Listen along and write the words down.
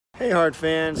Hey Hart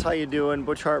fans, how you doing?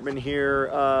 Butch Hartman here.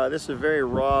 This is a very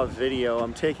raw video.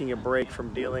 I'm taking a break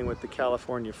from dealing with the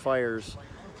California fires.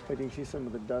 I can see some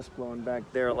of the dust blowing back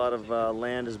there. A lot of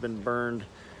land has been burned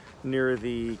near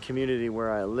the community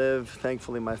where I live.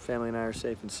 Thankfully, my family and I are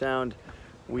safe and sound.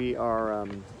 We are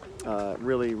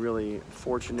really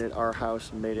fortunate. Our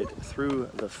house made it through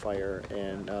the fire,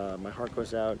 and my heart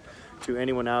goes out to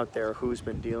anyone out there who's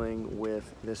been dealing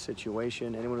with this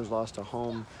situation, anyone who's lost a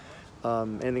home.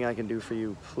 Anything I can do for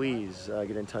you, please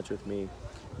get in touch with me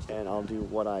and I'll do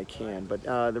what I can. But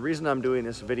the reason I'm doing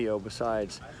this video,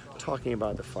 besides talking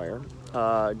about the fire,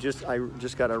 I just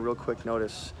got a real quick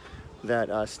notice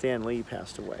that Stan Lee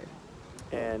passed away.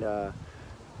 And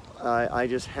I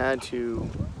just had to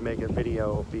make a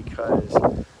video because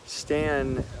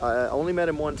Stan, I only met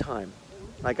him one time.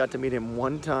 I got to meet him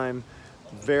one time,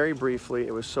 very briefly.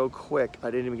 It was so quick,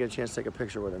 I didn't even get a chance to take a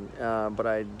picture with him. But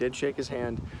I did shake his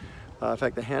hand. In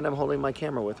fact, the hand I'm holding my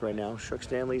camera with right now shook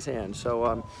Stan Lee's hand.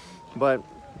 So, but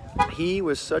he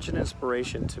was such an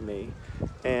inspiration to me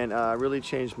and really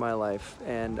changed my life.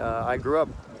 And I grew up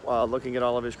looking at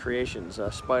all of his creations,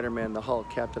 Spider-Man, the Hulk,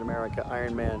 Captain America,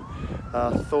 Iron Man,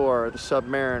 Thor, the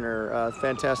Submariner,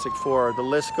 Fantastic Four, the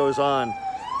list goes on.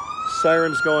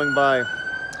 Sirens going by.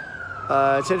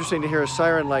 It's interesting to hear a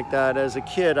siren like that. As a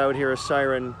kid, I would hear a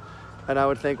siren and I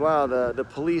would think, wow, the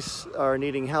police are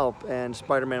needing help and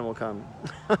Spider-Man will come.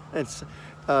 It's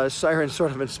sirens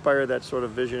sort of inspired that sort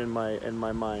of vision in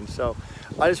my mind. So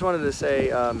I just wanted to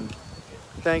say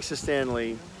thanks to Stan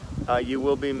Lee. You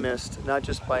will be missed, not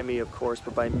just by me, of course,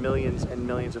 but by millions and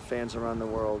millions of fans around the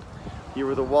world. You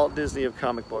were the Walt Disney of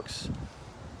comic books.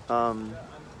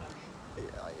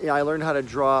 Yeah, I learned how to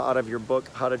draw out of your book,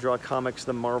 How to Draw Comics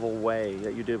the Marvel Way,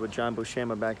 that you did with John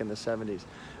Buscema back in the 70s.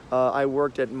 I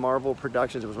worked at Marvel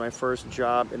Productions. It was my first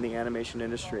job in the animation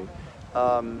industry.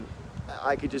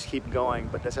 I could just keep going,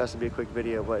 but this has to be a quick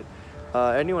video. But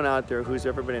anyone out there who's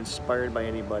ever been inspired by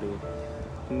anybody,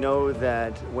 know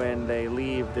that when they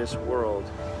leave this world,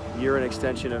 you're an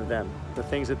extension of them. The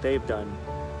things that they've done,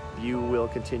 you will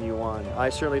continue on. I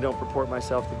certainly don't purport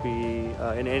myself to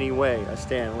be in any way a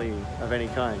Stan Lee of any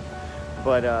kind,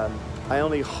 but I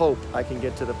only hope I can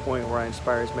get to the point where I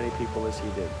inspire as many people as he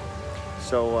did.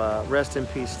 So rest in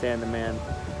peace, Stan the Man.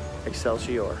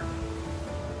 Excelsior.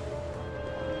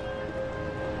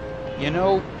 You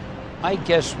know, I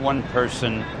guess one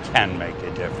person can make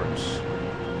a difference.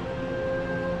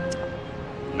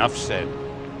 Enough said.